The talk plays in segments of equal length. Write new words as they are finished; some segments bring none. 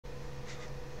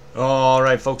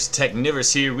Alright folks,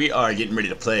 Technivorous here. We are getting ready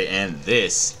to play, and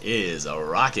this is a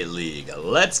Rocket League.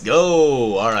 Let's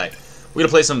go! Alright, we're going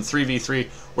to play some 3v3.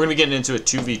 We're going to be getting into a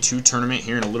 2v2 tournament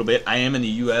here in a little bit. I am in the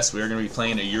US. We are going to be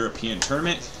playing a European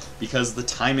tournament because the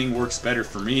timing works better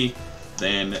for me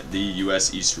than the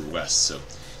US East or West. So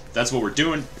that's what we're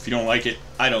doing. If you don't like it,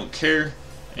 I don't care.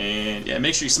 And yeah,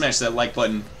 make sure you smash that like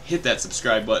button, hit that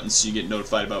subscribe button so you get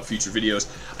notified about future videos.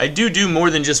 I do more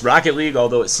than just Rocket League,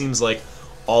 although it seems like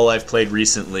all I've played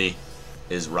recently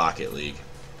is Rocket League.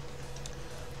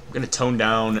 I'm going to tone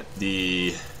down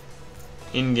the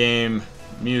in-game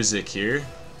music here.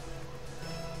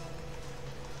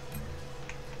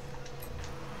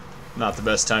 Not the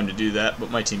best time to do that, but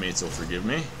my teammates will forgive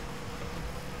me.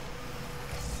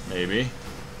 Maybe.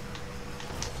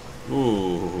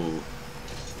 Ooh.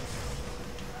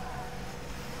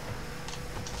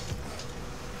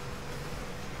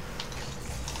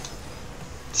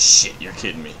 Shit, you're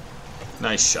kidding me.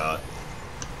 Nice shot.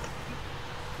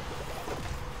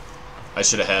 I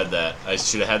should have had that. I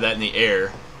should have had that in the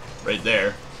air. Right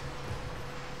there.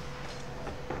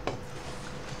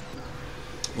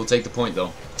 We'll take the point,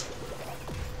 though.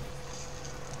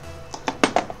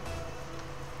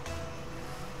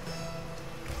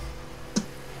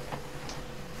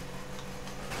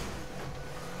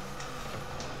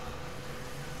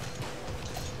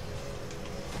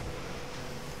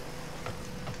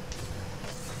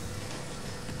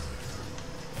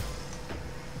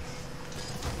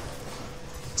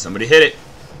 Somebody hit it.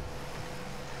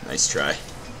 Nice try.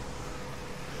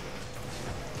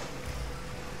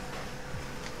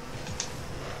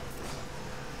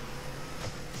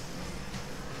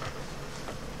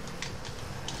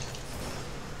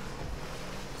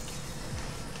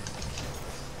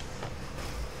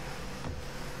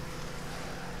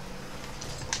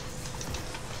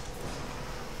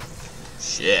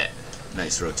 Shit.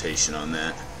 Nice rotation on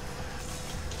that.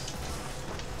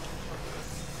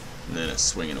 And then a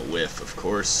swing and a whiff, of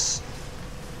course.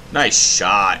 Nice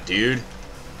shot, dude.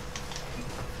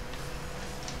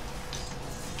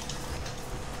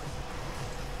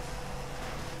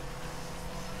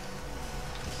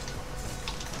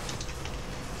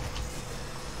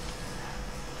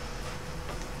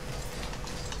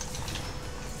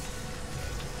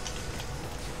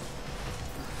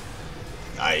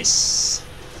 Nice.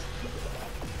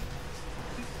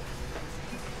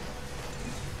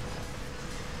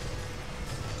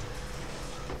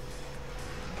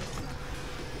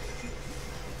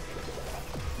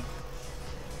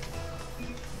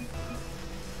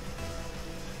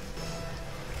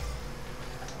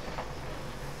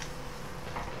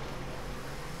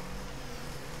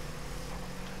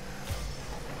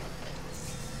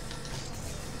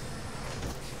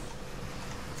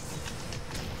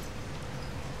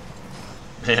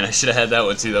 Man, I should have had that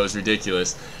one too. That was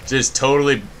ridiculous. Just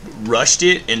totally rushed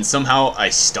it and somehow I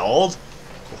stalled?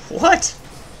 What?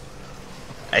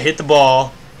 I hit the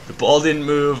ball. The ball didn't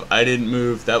move. I didn't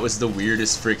move. That was the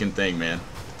weirdest freaking thing, man.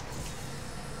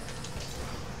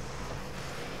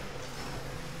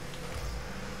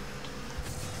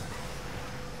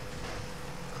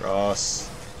 Cross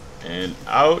and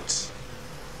out.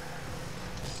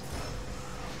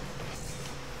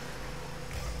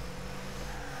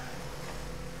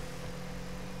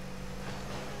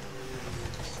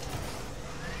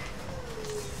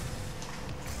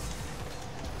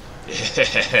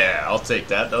 Yeah, I'll take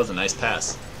that. That was a nice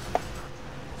pass.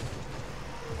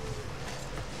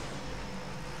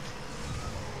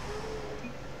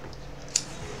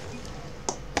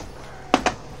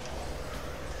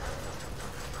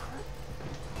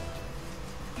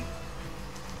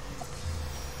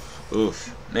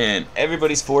 Oof. Man,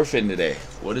 everybody's forfeiting today.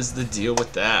 What is the deal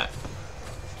with that?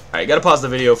 Alright, gotta pause the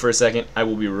video for a second. I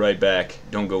will be right back.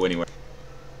 Don't go anywhere.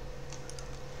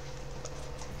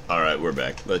 Alright, we're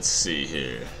back. Let's see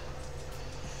here.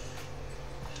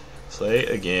 Play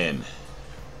again.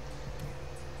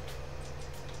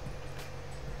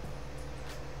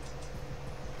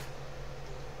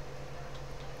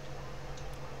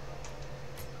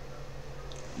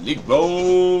 League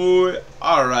boy!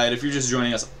 Alright, if you're just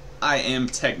joining us, I am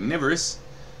Technivorous.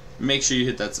 Make sure you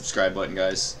hit that subscribe button,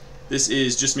 guys. This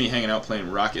is just me hanging out playing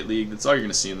Rocket League. That's all you're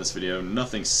going to see in this video.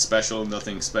 Nothing special,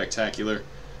 nothing spectacular.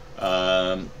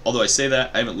 Although I say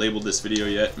that, I haven't labeled this video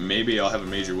yet. Maybe I'll have a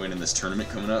major win in this tournament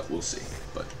coming up. We'll see.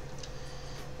 But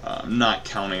I'm not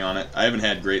counting on it. I haven't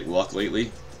had great luck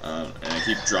lately. And I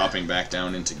keep dropping back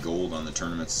down into gold on the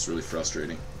tournaments. It's really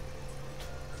frustrating.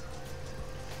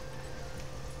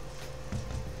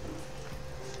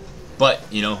 But,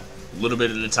 you know, a little bit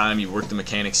at a time, you work the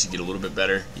mechanics, you get a little bit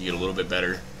better, you get a little bit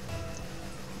better.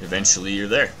 eventually you're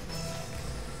there.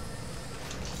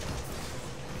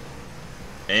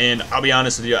 And I'll be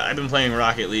honest with you, I've been playing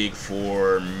Rocket League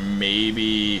for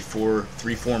maybe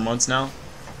 3-4 months now.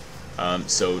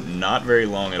 So not very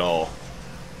long at all.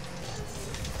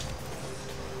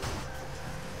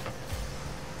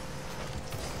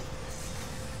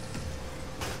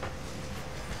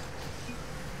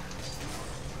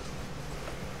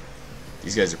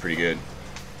 These guys are pretty good.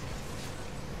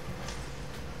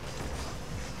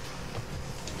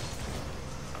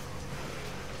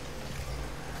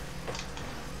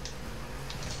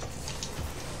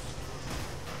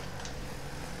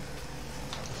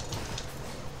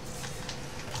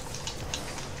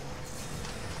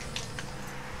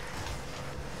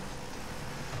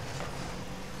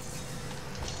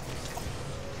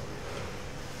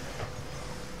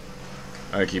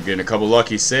 I keep getting a couple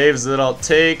lucky saves that I'll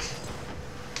take.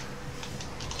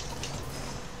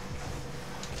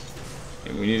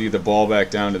 And we need to get the ball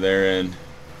back down to their end.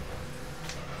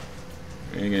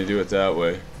 We ain't gonna do it that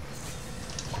way.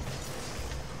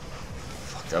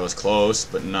 Fuck, that was close,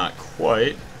 but not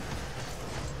quite.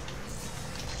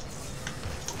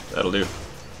 That'll do.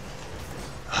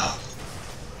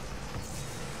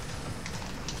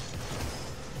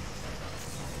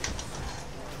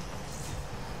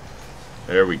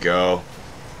 There we go.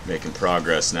 Making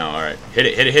progress now. Alright. Hit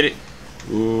it, hit it, hit it.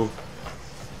 Ooh.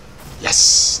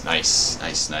 Yes. Nice.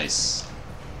 Nice, nice.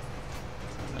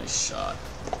 Nice shot.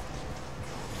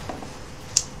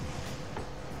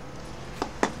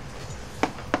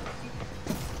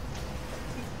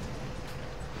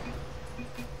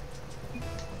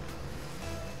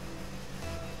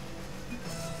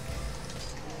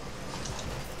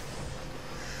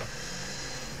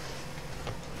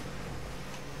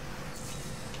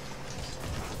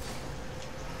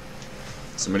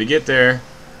 Somebody get there.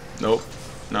 Nope,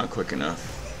 not quick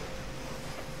enough.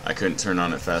 I couldn't turn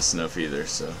on it fast enough either,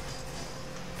 so.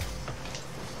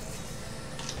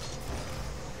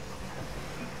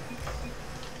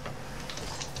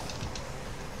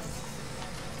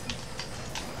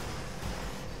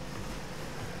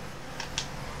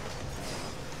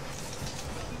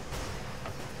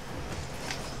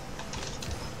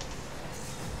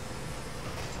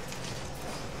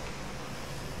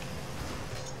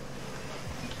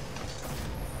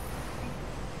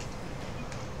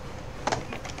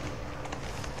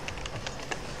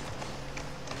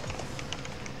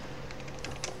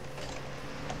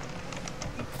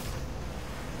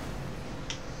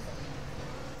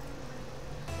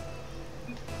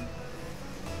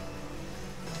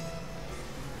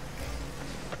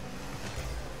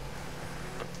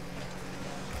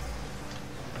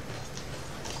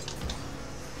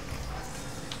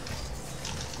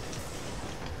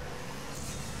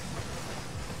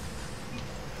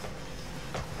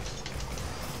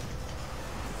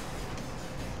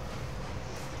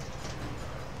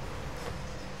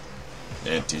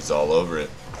 Empty's all over it.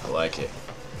 I like it.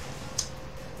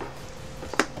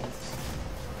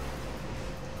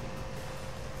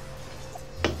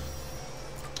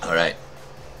 Alright.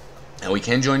 And we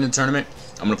can join the tournament.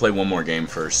 I'm going to play one more game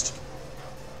first.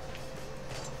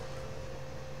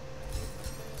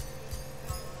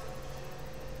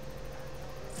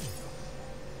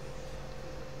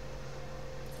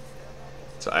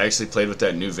 So I actually played with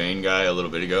that new Vayne guy a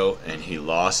little bit ago, and he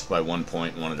lost by 1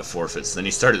 point and wanted to forfeit. So then he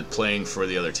started playing for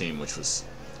the other team, which was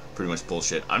pretty much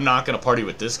bullshit. I'm not going to party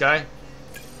with this guy.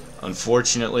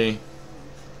 Unfortunately,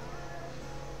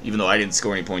 even though I didn't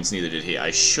score any points, neither did he. I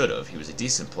should have. He was a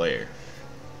decent player.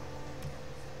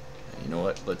 And you know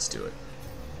what? Let's do it.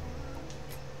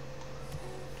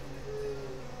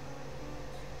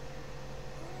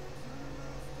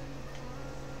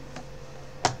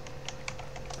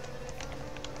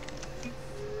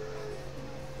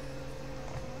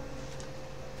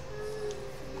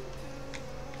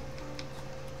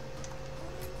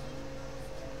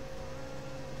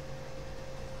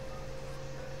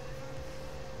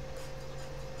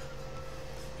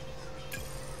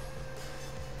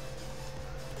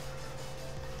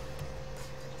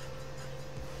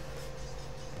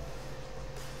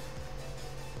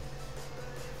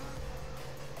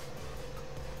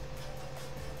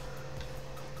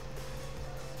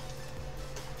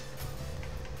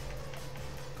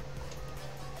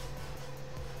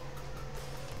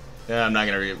 Yeah, I'm not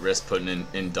going to risk putting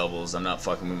in doubles. I'm not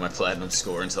fucking with my platinum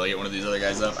score until I get one of these other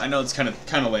guys up. I know it's kind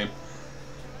of lame.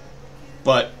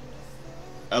 But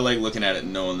I like looking at it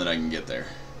and knowing that I can get there.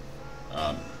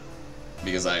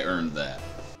 Because I earned that.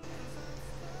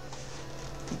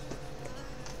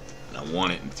 And I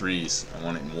want it in threes. I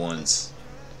want it in ones.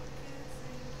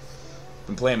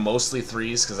 Been playing mostly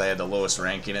 3s because I had the lowest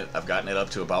rank in it. I've gotten it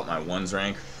up to about my 1s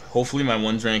rank. Hopefully my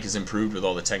 1s rank is improved with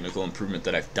all the technical improvement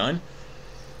that I've done.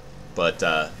 But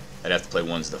I'd have to play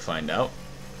 1s to find out.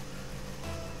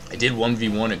 I did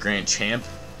 1v1 a Grand Champ,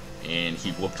 and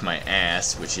he whooped my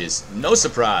ass, which is no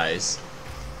surprise.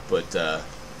 But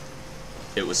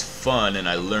it was fun, and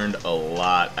I learned a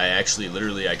lot. I actually,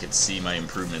 literally, I could see my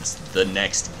improvements the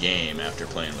next game after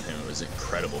playing with him. It was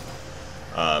incredible.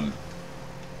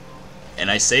 And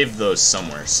I saved those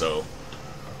somewhere, so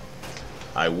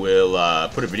I will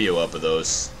put a video up of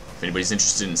those if anybody's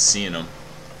interested in seeing them.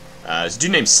 There's a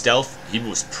dude named Stealth. He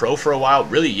was pro for a while.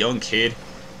 Really young kid.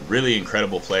 Really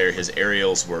incredible player. His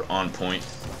aerials were on point.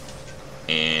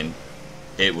 And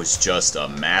it was just a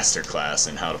masterclass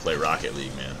in how to play Rocket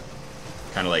League, man.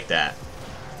 Kind of like that.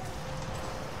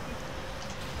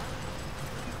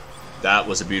 That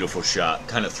was a beautiful shot.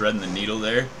 Kind of threading the needle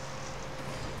there.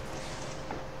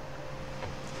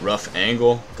 Rough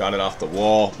angle. Got it off the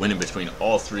wall. Went in between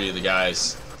all 3 of the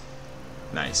guys.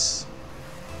 Nice.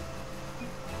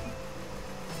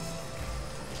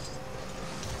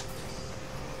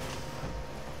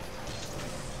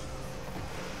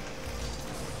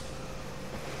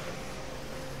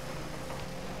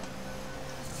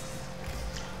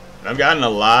 I've gotten a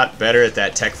lot better at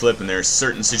that tech flip, and there are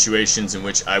certain situations in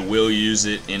which I will use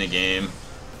it in a game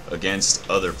against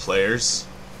other players.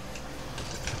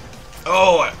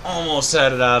 Oh, I almost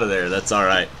had it out of there. That's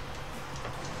alright.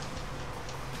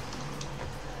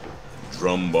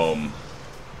 Drum bomb.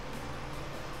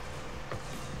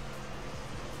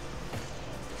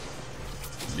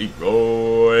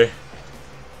 Leroy.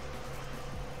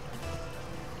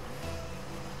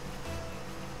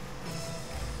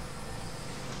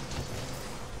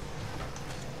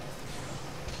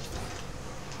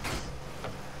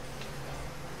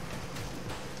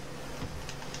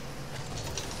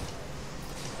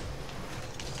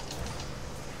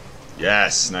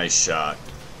 Yes, nice shot.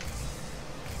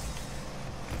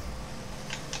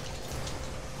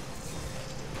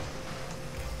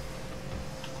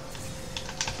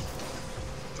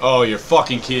 Oh, you're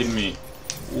fucking kidding me.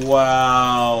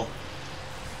 Wow.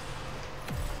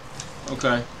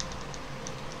 Okay.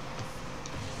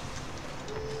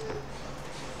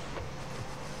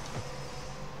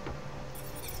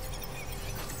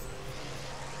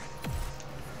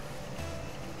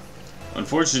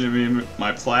 Unfortunately,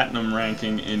 my platinum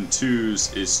ranking in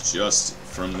 2s is just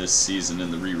from this season in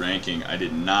the re-ranking. I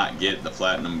did not get the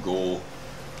platinum goal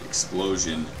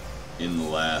explosion in the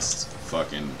last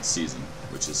fucking season,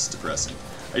 which is depressing.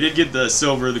 I did get the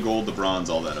silver, the gold, the bronze,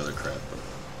 all that other crap,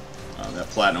 but that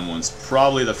platinum one's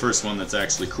probably the first one that's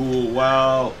actually cool.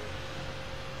 Wow.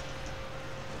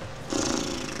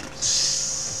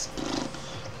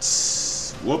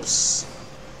 Whoops.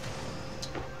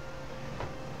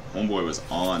 Homeboy was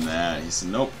on that. He said,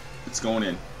 nope, it's going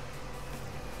in.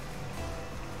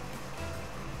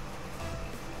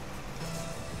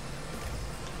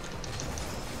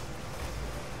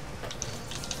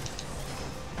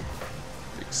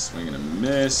 Big swing and a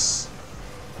miss.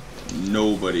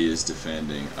 Nobody is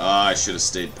defending. Ah, I should have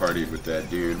stayed partied with that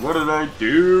dude. What did I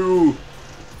do?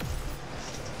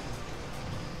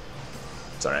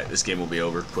 It's alright, this game will be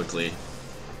over quickly.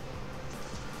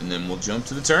 And then we'll jump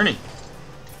to the tourney.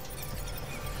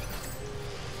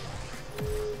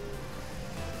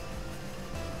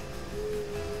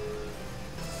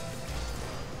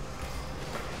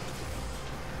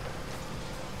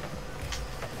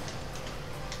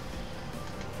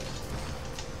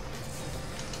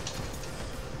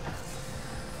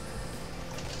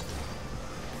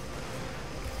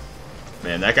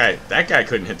 Man, that guy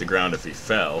couldn't hit the ground if he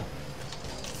fell.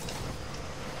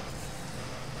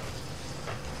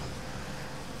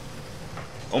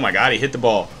 Oh my god, he hit the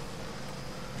ball.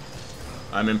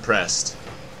 I'm impressed.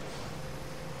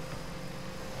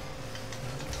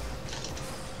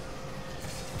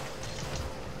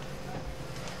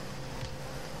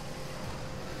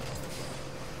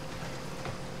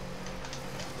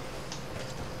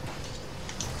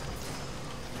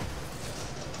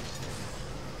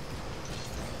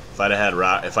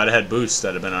 If I'd have had boost,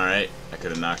 that'd have been alright. I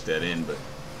could have knocked that in, but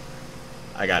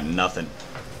I got nothing.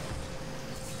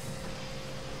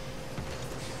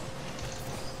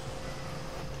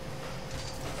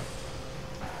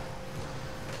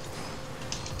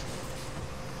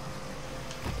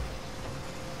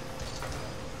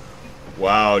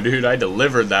 Wow, dude, I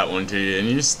delivered that one to you, and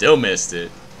you still missed it.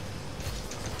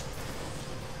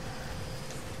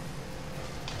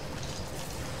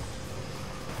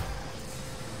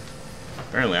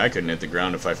 Apparently I couldn't hit the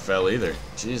ground if I fell either.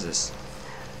 Jesus.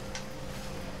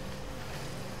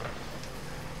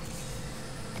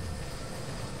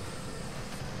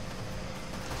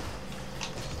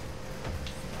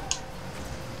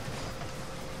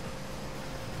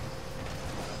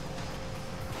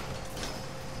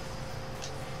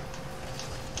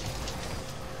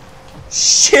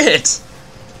 Shit!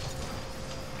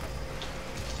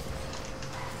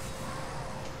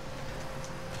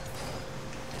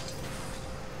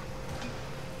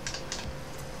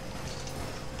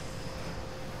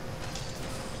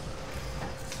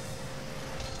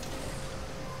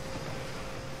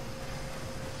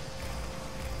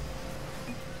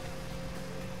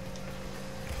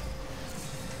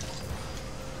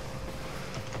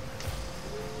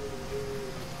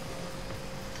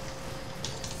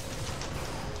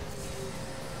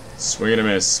 Swing and a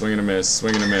miss, swing and a miss,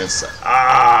 swing and a miss.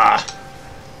 Ah!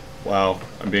 Wow,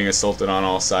 I'm being assaulted on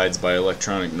all sides by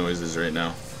electronic noises right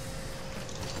now.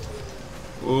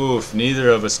 Oof, neither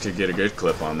of us could get a good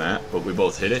clip on that, but we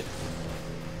both hit it.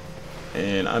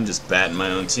 And I'm just batting my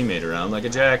own teammate around like a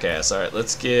jackass. Alright,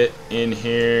 let's get in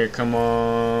here. Come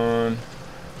on.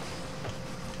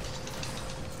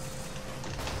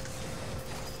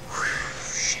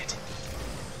 Whew, shit.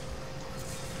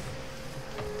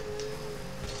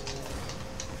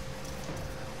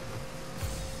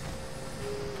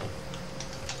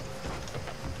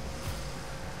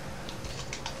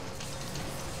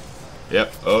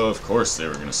 Yep, oh, of course they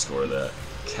were going to score that.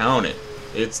 Count it.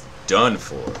 It's done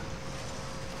for.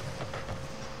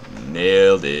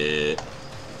 Nailed it.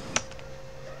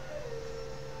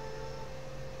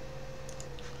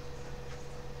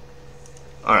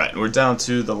 Alright, we're down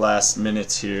to the last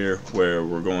minutes here where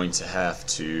we're going to have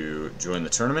to join the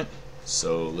tournament.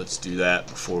 So let's do that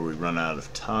before we run out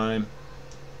of time.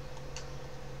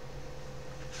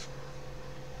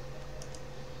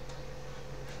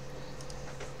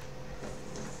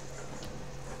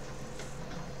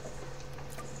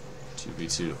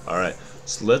 Alright,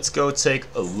 so let's go take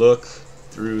a look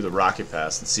through the Rocket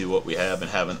Pass and see what we have and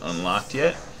haven't unlocked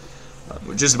yet.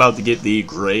 We're just about to get the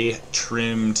gray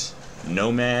trimmed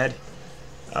Nomad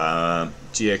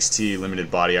GXT limited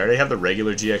body. I already have the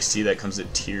regular GXT that comes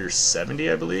at tier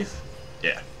 70, I believe.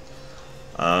 Yeah.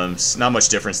 It's not much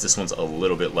difference. This one's a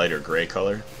little bit lighter gray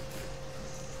color.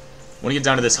 I want to get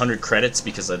down to this 100 credits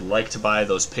because I'd like to buy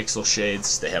those pixel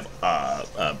shades. They have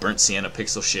burnt sienna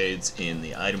pixel shades in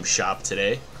the item shop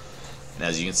today. And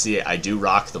as you can see, I do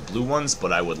rock the blue ones,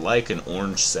 but I would like an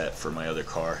orange set for my other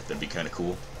car. That'd be kind of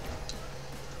cool.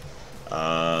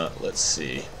 Let's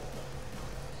see.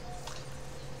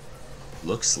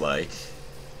 Looks like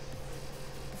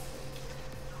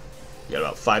we got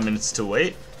about 5 minutes to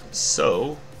wait,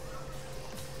 so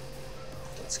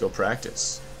let's go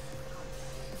practice.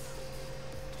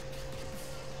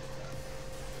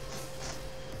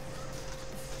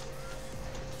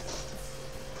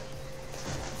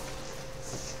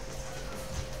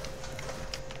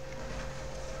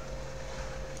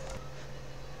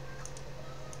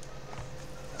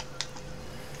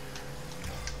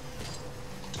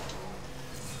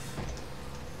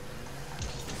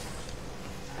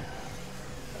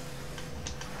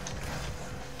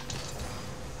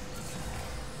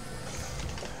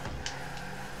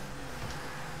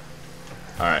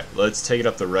 Alright, let's take it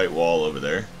up the right wall over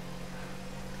there.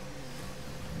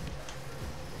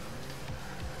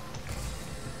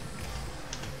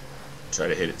 Try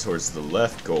to hit it towards the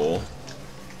left goal.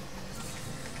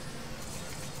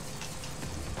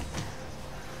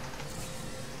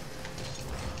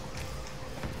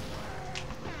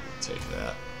 Take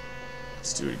that.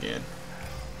 Let's do it again.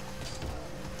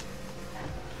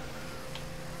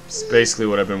 It's basically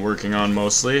what I've been working on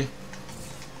mostly.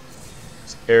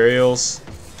 Aerials.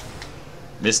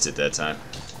 Missed it that time.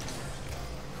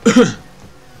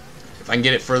 If I can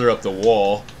get it further up the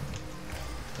wall,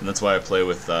 and that's why I play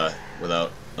with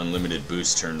without unlimited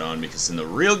boost turned on, because in the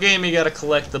real game you gotta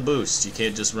collect the boost. You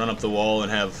can't just run up the wall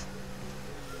and have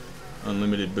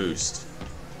unlimited boost.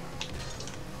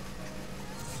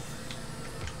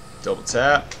 Double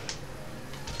tap.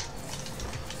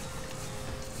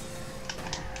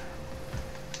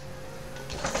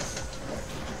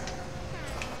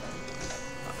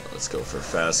 Let's go for a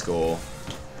fast goal.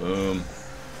 Boom.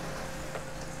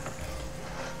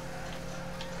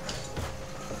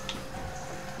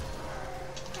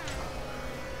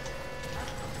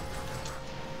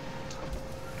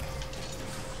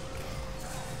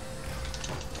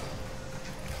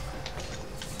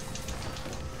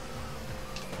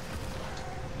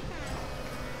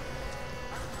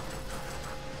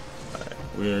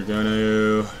 We're going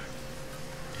to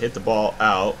hit the ball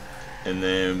out, and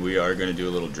then we are going to do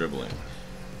a little dribbling.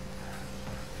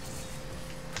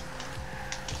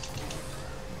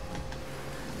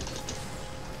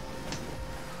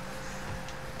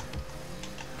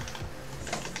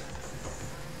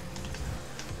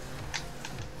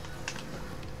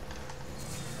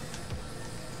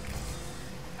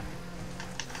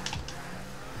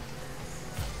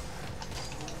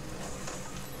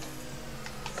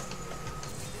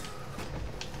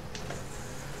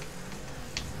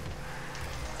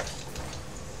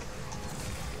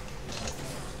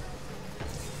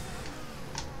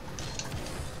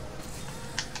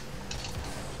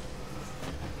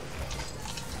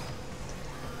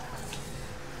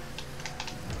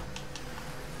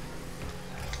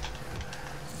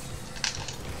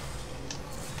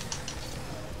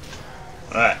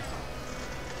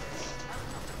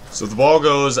 So if the ball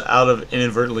goes out of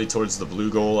inadvertently towards the blue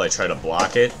goal, I try to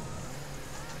block it.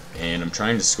 And I'm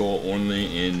trying to score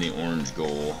only in the orange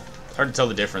goal. Hard to tell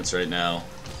the difference right now.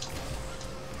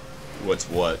 What's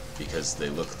what, because they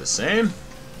look the same.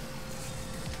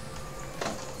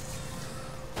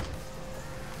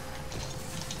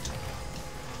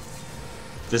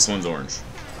 This one's orange.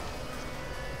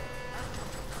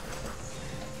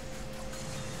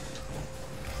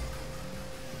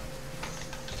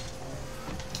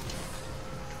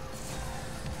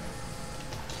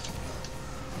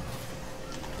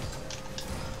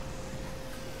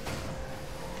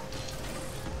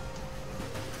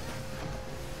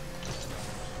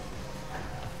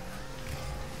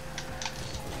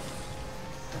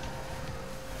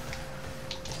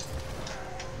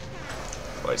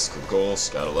 Bicycle goals,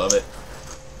 gotta love it.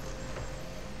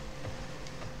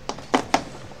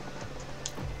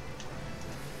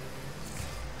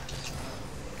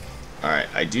 Alright,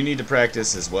 I do need to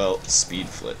practice as well speed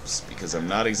flips, because I'm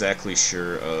not exactly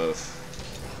sure of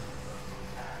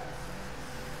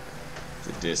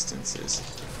the distances.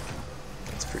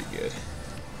 That's pretty good.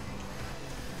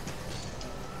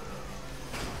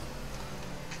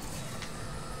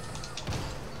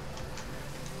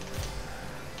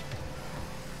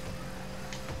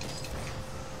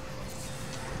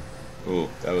 Ooh,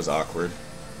 that was awkward.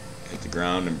 Hit the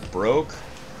ground and broke.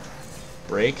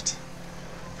 Braked.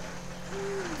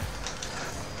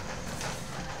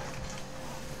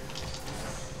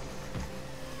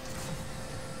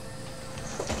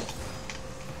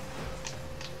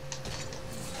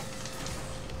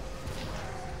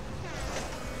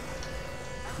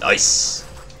 Nice.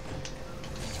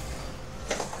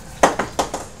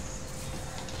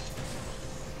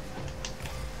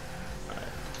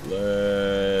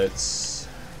 Let's...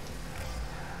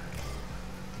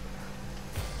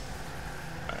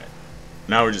 Alright.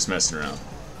 Now we're just messing around.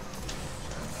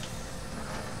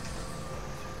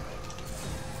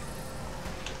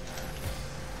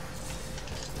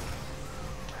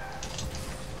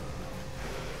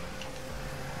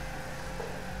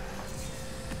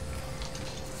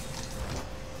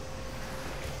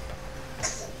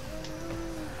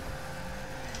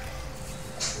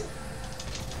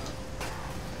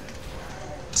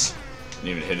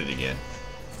 Didn't even hit it again.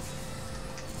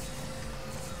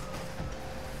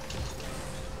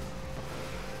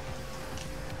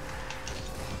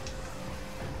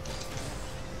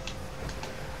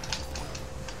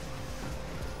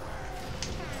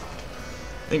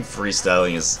 I think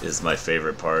freestyling is my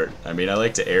favorite part. I mean, I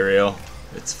like to aerial.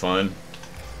 It's fun.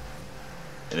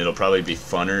 And it'll probably be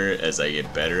funner as I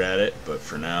get better at it, but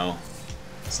for now,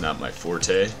 it's not my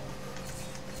forte.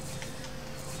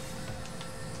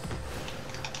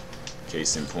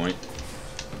 Case in point.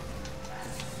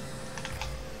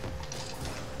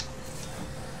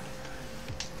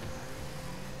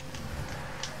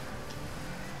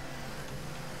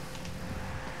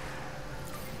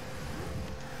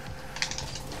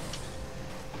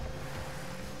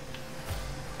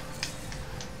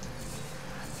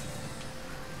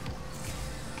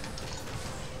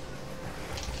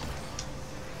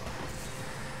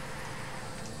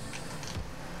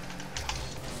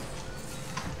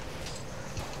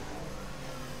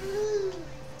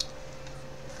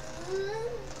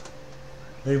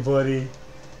 Hey, buddy.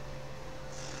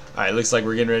 Alright, looks like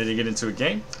we're getting ready to get into a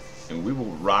game, and we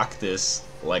will rock this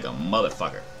like a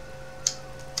motherfucker.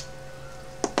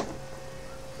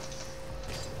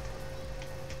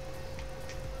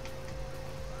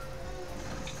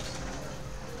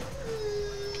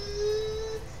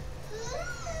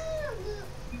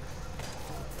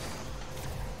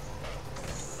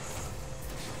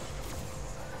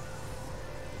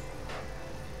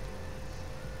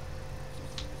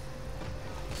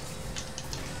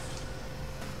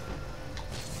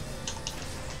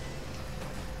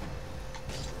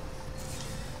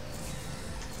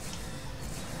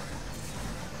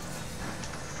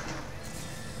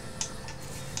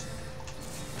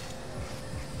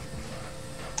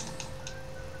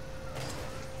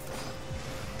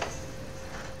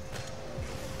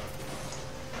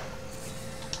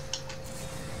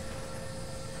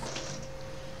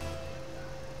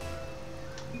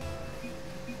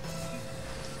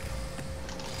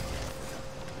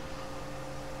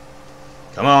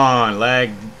 Come on, lag.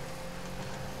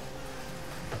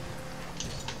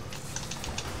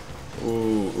 Ooh,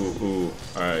 ooh, ooh.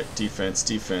 Alright, defense,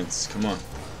 defense. Come on.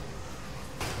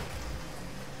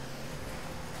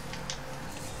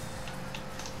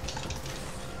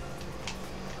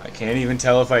 I can't even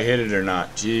tell if I hit it or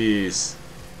not. Jeez.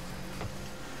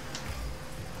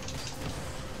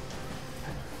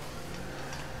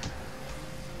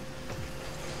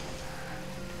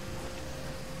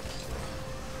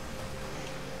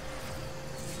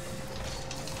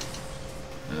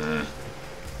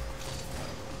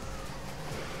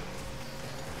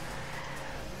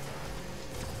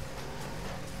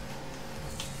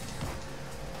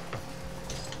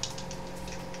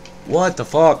 What the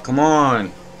fuck? Come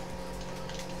on.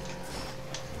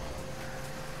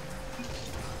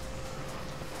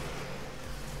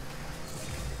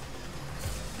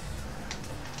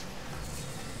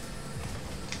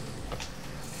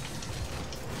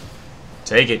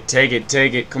 Take it, take it,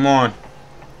 take it. Come on.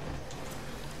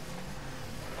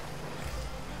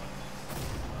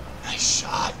 Nice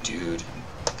shot, dude.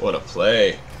 What a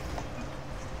play.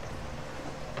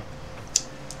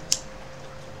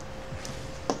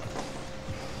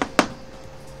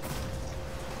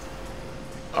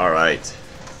 All right.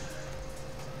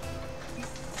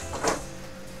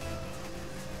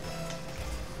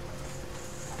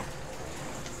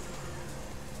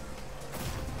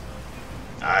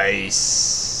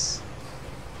 Nice.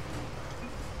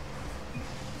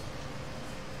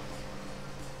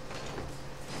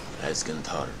 That's gonna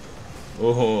taught her.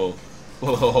 Oh,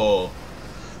 oh,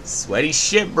 sweaty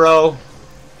shit, bro.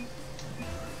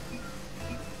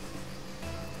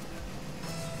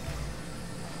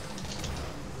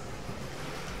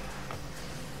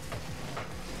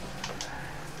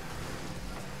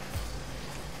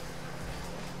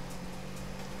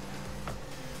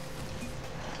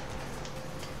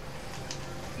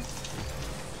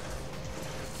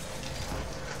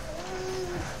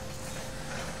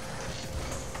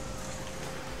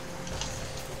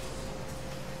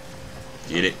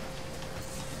 Get it.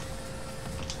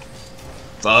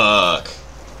 Fuck.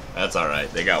 That's alright.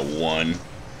 They got one.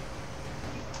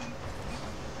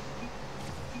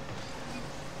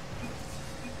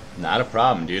 Not a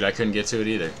problem, dude. I couldn't get to it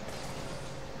either.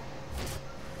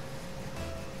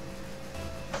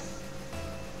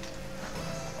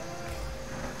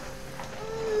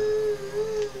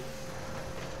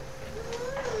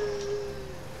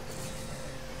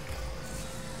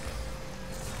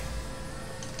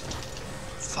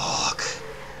 Fuck.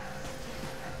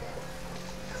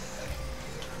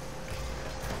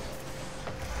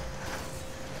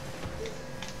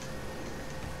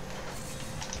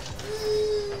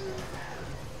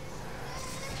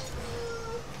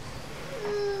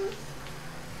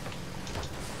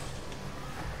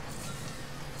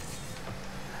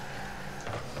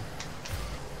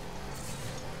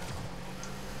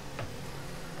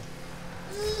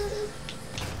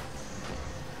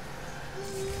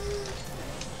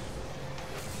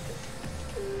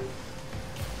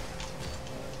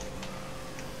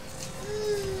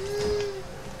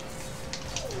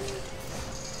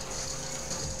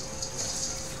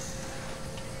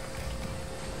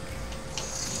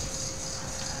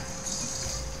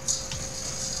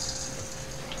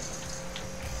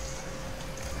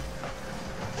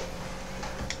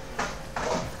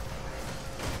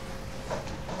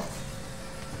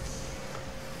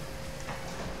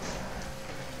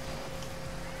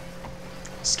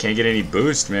 Just can't get any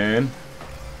boost, man.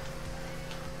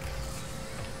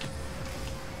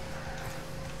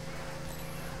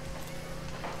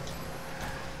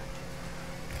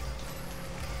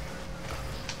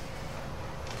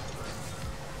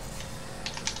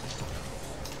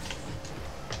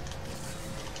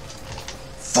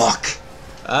 Fuck.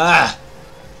 Ah.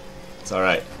 It's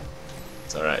alright.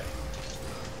 It's alright.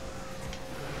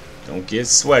 Don't get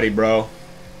sweaty, bro.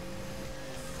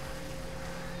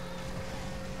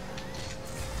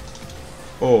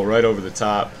 Oh, right over the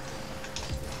top.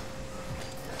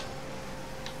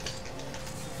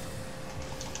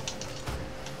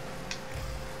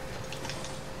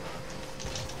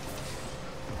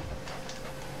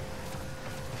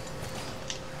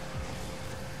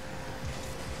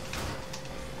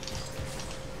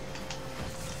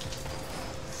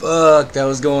 Fuck, that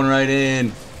was going right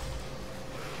in.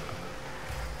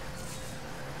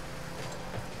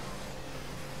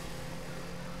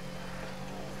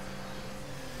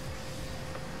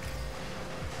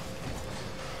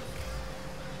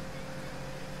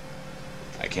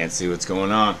 I can't see what's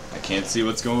going on. I can't see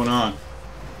what's going on.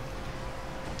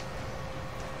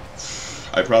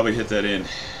 I probably hit that in.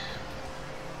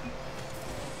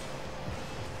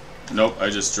 Nope, I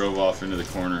just drove off into the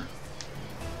corner.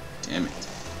 Damn it.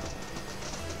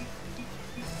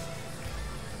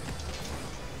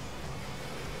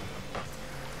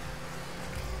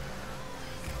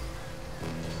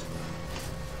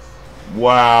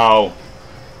 Wow.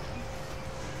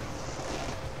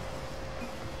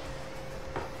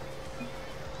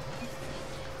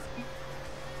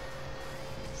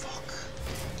 Fuck.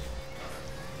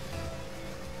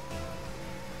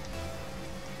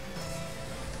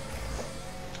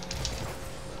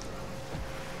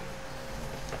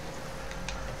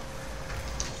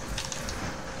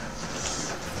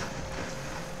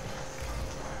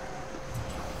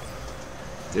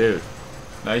 Dude.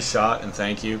 Nice shot, and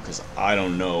thank you, because I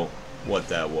don't know what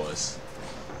that was.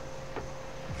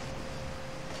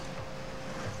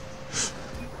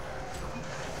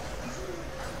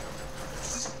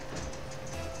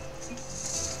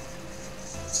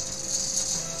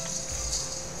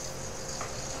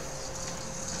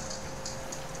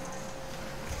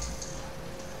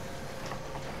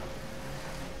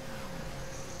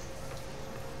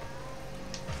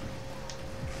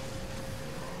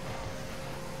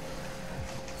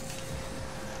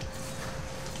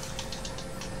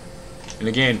 And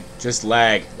again, just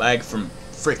lag. Lag from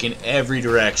freaking every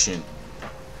direction.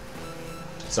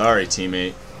 Sorry,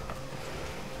 teammate.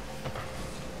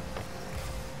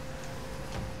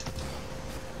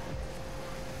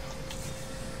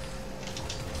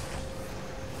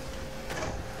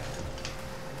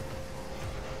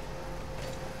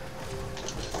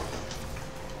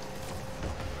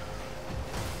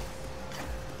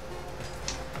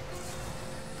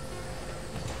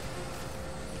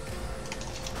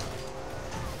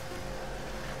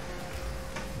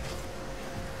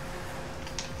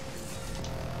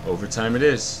 Overtime it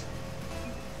is.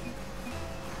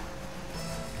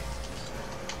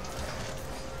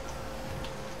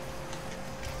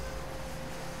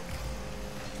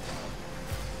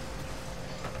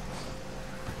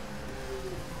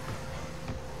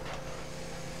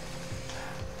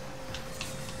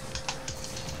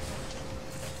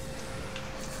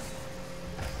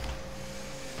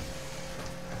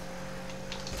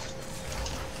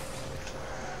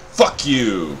 Fuck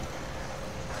you!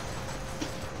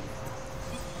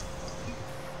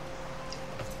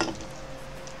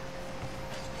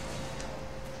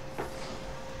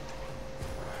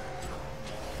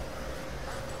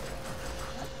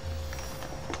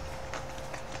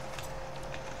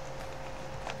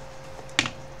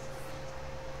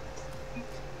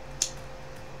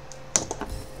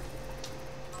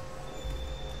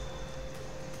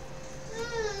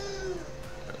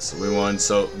 So we won,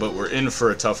 but we're in for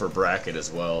a tougher bracket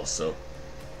as well, so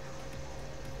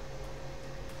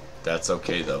that's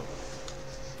okay though.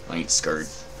 I ain't scared.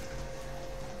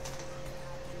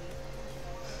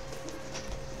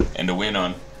 And to win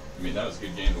on. I mean, that was a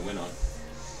good game to win on.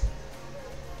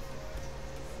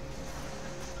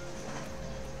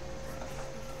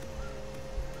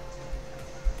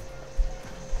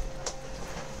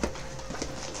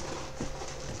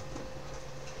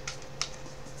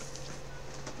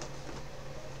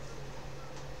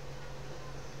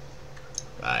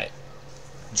 Right.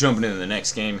 Jumping into the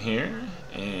next game here,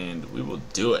 and we will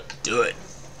do it. Do it.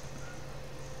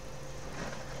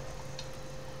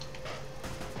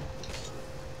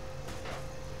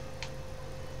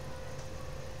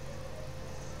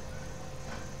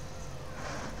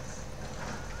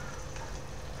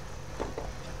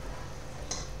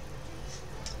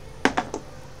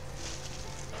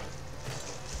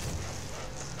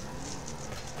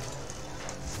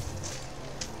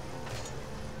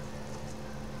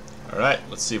 Alright,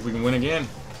 let's see if we can win again.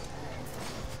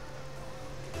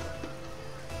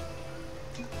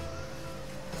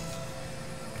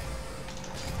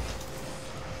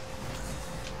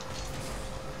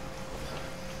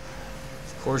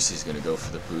 Of course he's going to go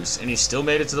for the boost. And he still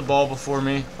made it to the ball before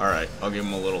me. Alright, I'll give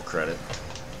him a little credit.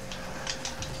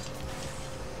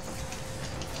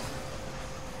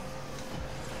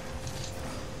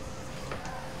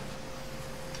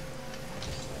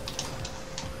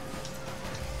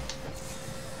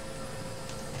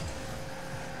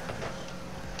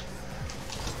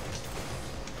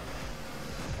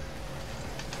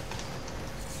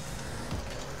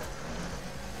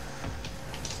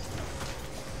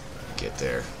 Get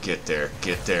there, get there,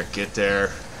 get there, get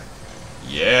there.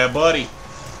 Yeah, buddy.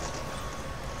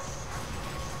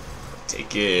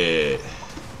 Take it.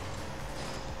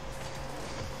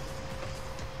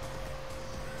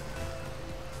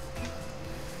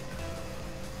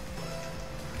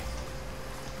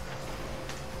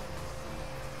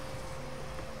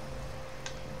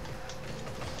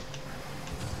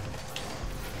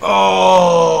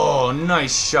 Oh,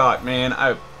 nice shot, man.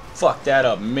 I fucked that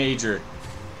up major.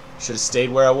 Should have stayed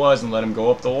where I was and let him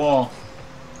go up the wall.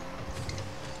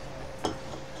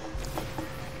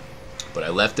 But I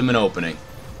left him an opening.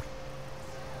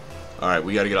 Alright,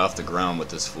 we gotta get off the ground with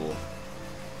this fool.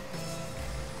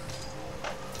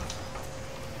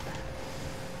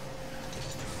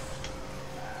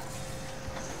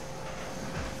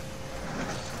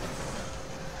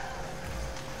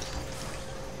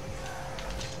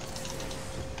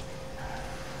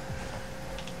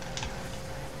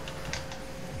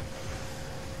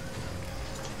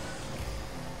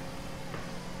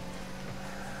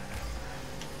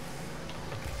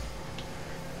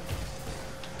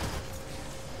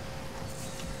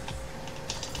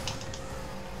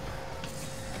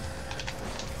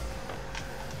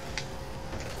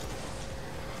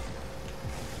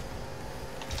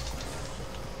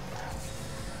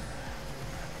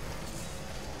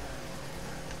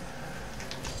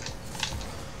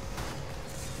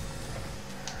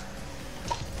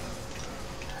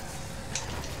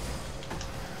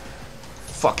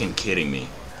 fucking kidding me?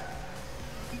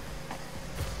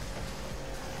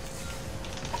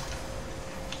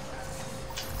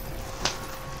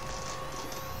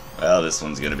 Well, this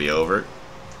one's gonna be over.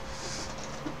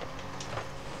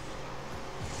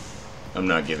 I'm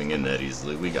not giving in that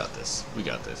easily. We got this. We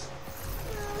got this.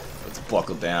 Let's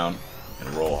buckle down and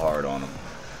roll hard on them.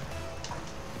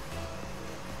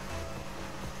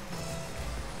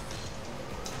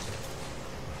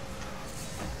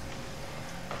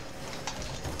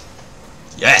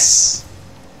 Yes!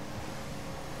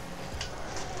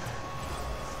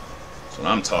 That's what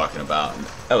I'm talking about.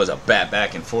 That was a bat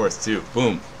back and forth too.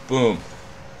 Boom, boom,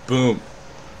 boom.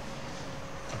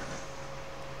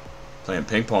 Playing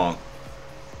ping pong.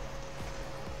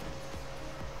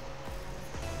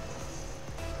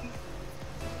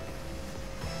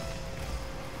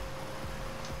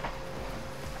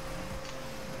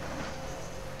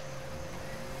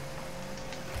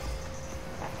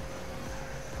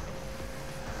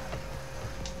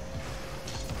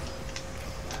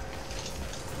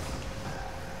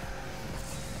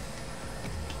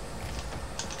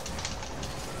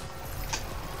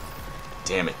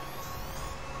 Damn it.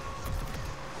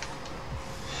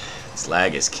 This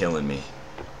lag is killing me.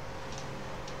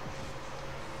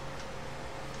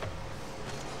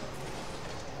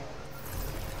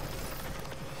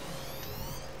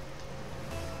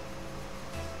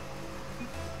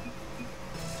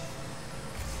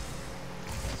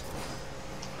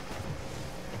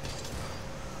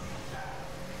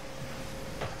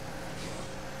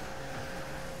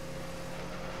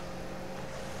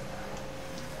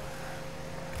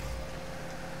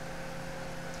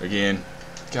 Again.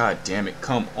 God damn it,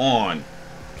 come on.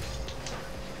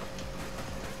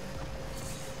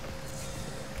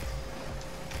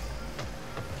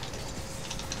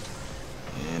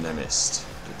 And I missed.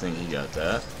 Good thing he got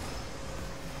that.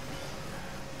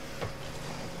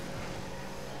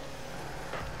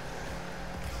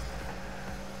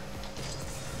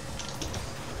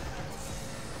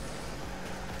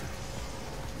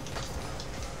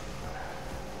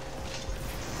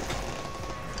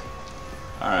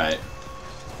 Alright.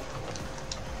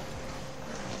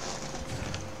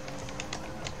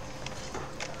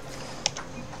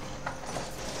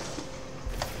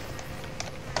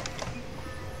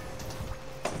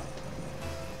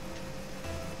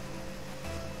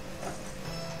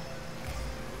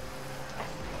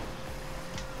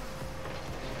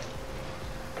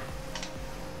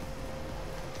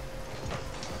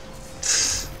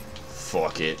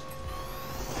 Fuck it.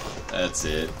 That's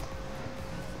it.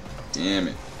 Damn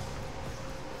it.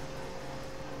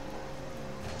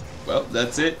 Well,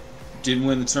 that's it. Didn't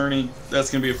win the tourney.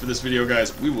 That's going to be it for this video,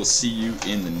 guys. We will see you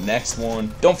in the next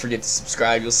one. Don't forget to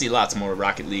subscribe. You'll see lots more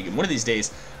Rocket League. And one of these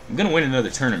days, I'm going to win another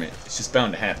tournament. It's just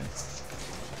bound to happen.